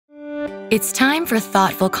It's time for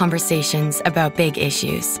thoughtful conversations about big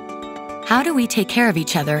issues. How do we take care of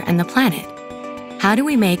each other and the planet? How do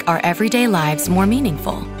we make our everyday lives more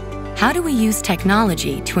meaningful? How do we use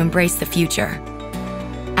technology to embrace the future?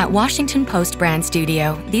 At Washington Post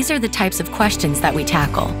BrandStudio, these are the types of questions that we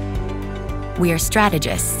tackle. We are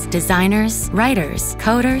strategists, designers, writers,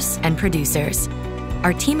 coders, and producers.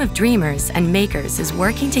 Our team of dreamers and makers is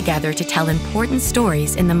working together to tell important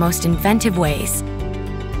stories in the most inventive ways.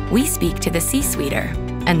 We speak to the C-suiter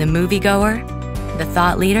and the moviegoer, the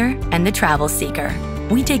thought leader and the travel seeker.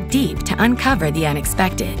 We dig deep to uncover the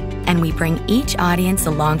unexpected, and we bring each audience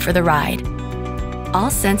along for the ride.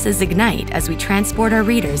 All senses ignite as we transport our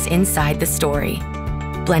readers inside the story,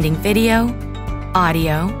 blending video,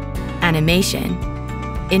 audio, animation,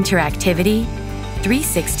 interactivity,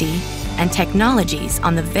 360, and technologies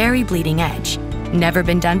on the very bleeding edge. Never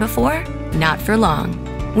been done before? Not for long.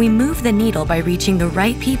 We move the needle by reaching the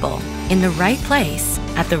right people in the right place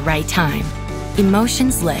at the right time.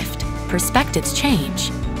 Emotions lift, perspectives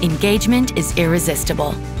change, engagement is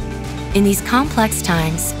irresistible. In these complex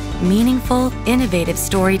times, meaningful, innovative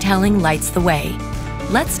storytelling lights the way.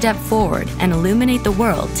 Let's step forward and illuminate the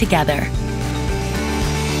world together.